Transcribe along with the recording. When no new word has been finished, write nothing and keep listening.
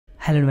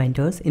Hello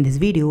inventors, in this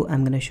video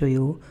I'm going to show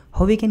you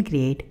how we can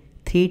create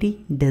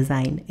 3D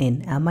design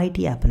in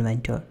MIT App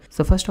Inventor.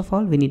 So first of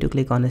all we need to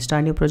click on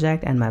start new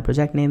project and my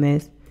project name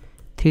is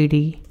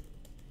 3D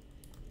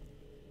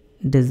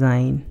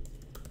design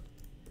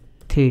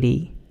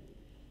 3D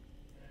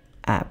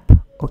app.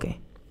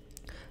 Okay,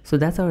 so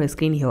that's our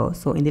screen here.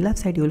 So in the left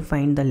side you will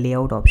find the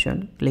layout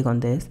option. Click on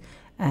this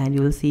and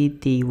you will see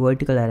the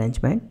vertical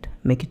arrangement.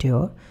 Make it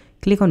here.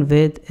 Click on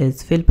width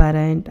is fill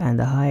parent and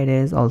the height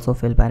is also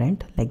fill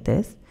parent, like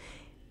this.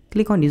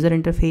 Click on user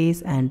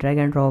interface and drag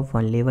and drop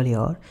one label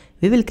here.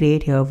 We will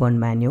create here one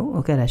menu,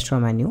 okay,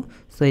 restaurant menu.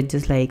 So it's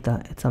just like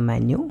it's a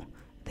menu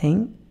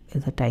thing.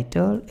 It's a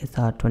title, it's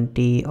a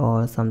 20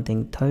 or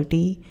something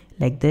 30,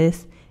 like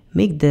this.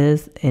 Make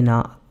this in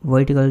a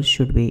vertical,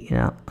 should be in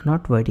a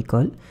not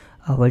vertical.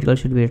 A vertical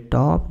should be at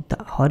top,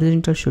 the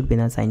horizontal should be in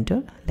a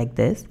center, like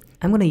this.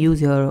 I'm gonna use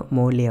here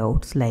more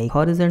layouts like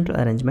horizontal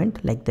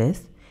arrangement, like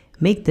this.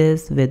 Make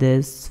this width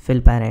is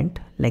fill parent,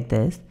 like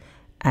this,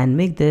 and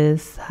make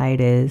this height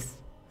is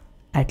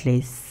at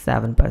least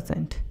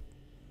 7%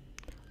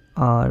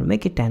 or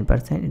make it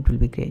 10%, it will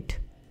be great,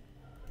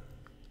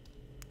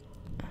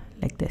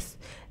 like this.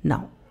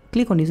 Now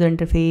click on user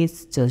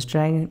interface, just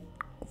drag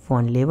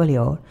one label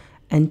here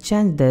and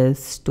change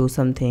this to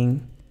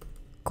something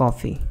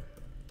coffee,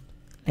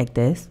 like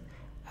this.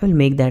 I will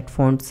make that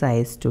font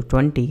size to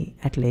 20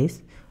 at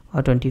least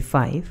or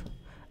 25,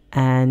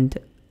 and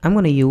I'm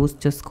going to use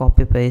just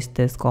copy paste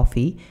this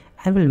coffee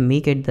and will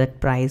make it that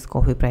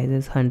coffee price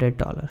is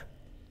 $100.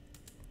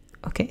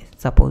 Okay,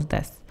 suppose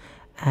this,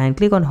 and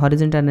click on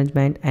horizontal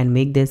arrangement and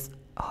make this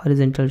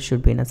horizontal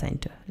should be in a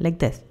center, like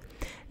this.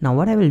 Now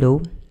what I will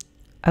do,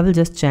 I will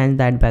just change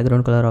that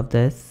background color of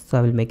this. So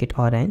I will make it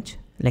orange,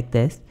 like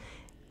this.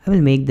 I will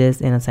make this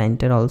in a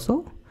center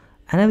also,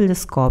 and I will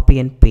just copy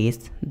and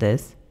paste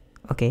this,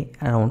 okay,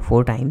 around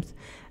 4 times,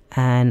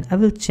 and I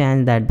will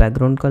change that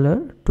background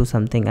color to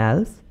something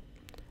else,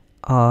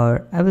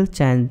 or I will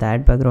change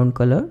that background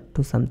color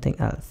to something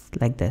else,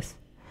 like this.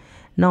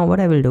 Now what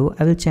I will do,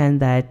 I will change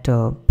that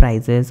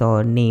prices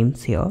or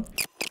names here,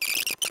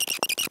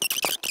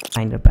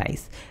 find a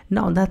price.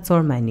 Now that's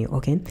our menu.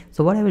 Okay,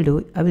 so what I will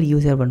do, I will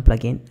use here one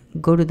plugin.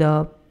 Go to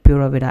the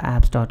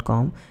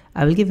purevidaapps.com.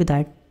 I will give you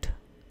that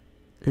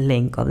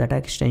link of that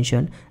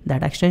extension.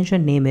 That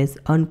extension name is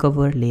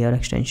uncover layer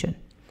extension.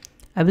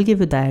 I will give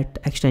you that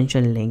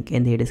extension link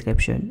in the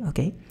description.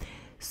 Okay,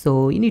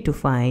 so you need to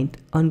find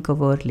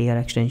uncover layer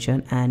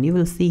extension and you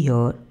will see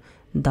here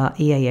the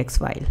AIX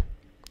file.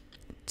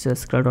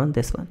 Just scroll down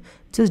this one,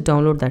 just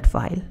download that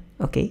file.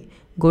 Okay,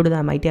 go to the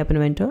MIT App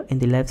Inventor. In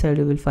the left side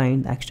you will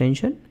find the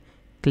extension.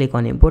 Click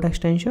on import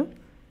extension,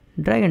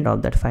 drag and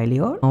drop that file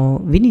here. Now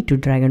we need to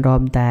drag and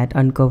drop that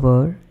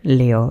uncover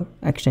layer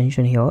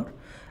extension here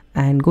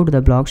and go to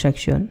the blog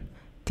section.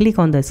 Click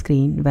on the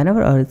screen.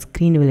 Whenever our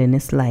screen will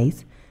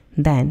initialize,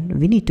 then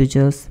we need to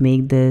just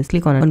make this,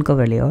 click on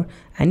uncover layer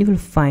and you will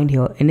find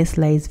here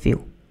initialize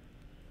view.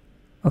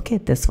 Okay,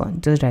 this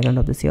one, just drag and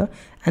drop this here,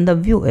 and the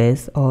view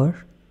is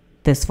or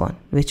this one,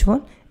 which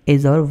one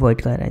is our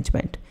vertical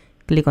arrangement.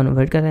 Click on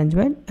vertical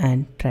arrangement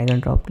and drag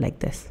and drop like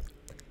this.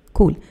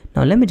 Cool.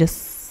 Now let me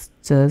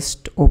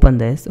just open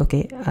this.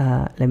 Okay,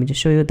 let me just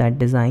show you that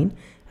design.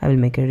 I will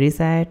make a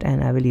reset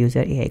and I will use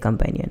your AI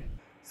companion.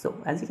 So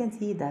as you can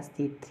see, that's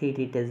the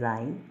 3D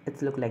design.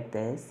 It's look like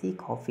this. See,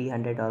 coffee,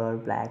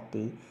 $100 black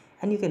tea,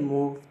 and you can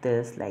move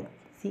this like,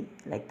 see,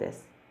 like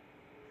this.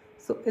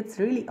 So it's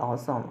really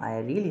awesome. I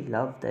really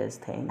love this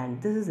thing, and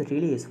this is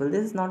really useful.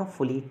 This is not a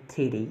fully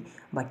 3D,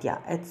 but yeah,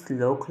 it's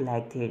look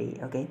like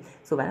 3D. Okay,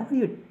 so whenever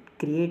you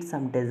create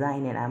some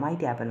design in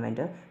MIT App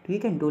Inventor, you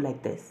can do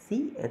like this.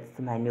 See, it's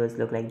the menus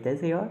look like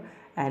this here,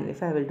 and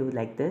if I will do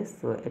like this,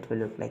 so it will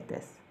look like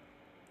this.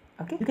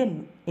 Okay, you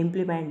can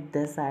implement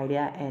this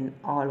idea in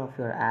all of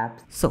your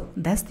apps. So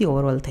that's the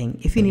overall thing.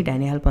 If you need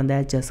any help on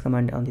that, just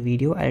comment on the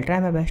video. I'll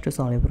try my best to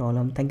solve your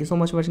problem. Thank you so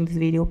much for watching this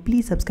video.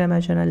 Please subscribe my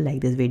channel,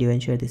 like this video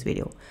and share this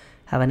video.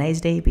 Have a nice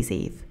day. Be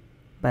safe.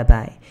 Bye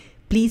bye.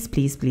 Please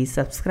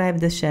subscribe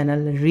this channel.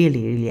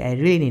 Really, I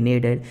really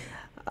need it.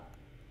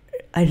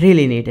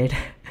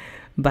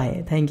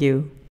 Bye. Thank you.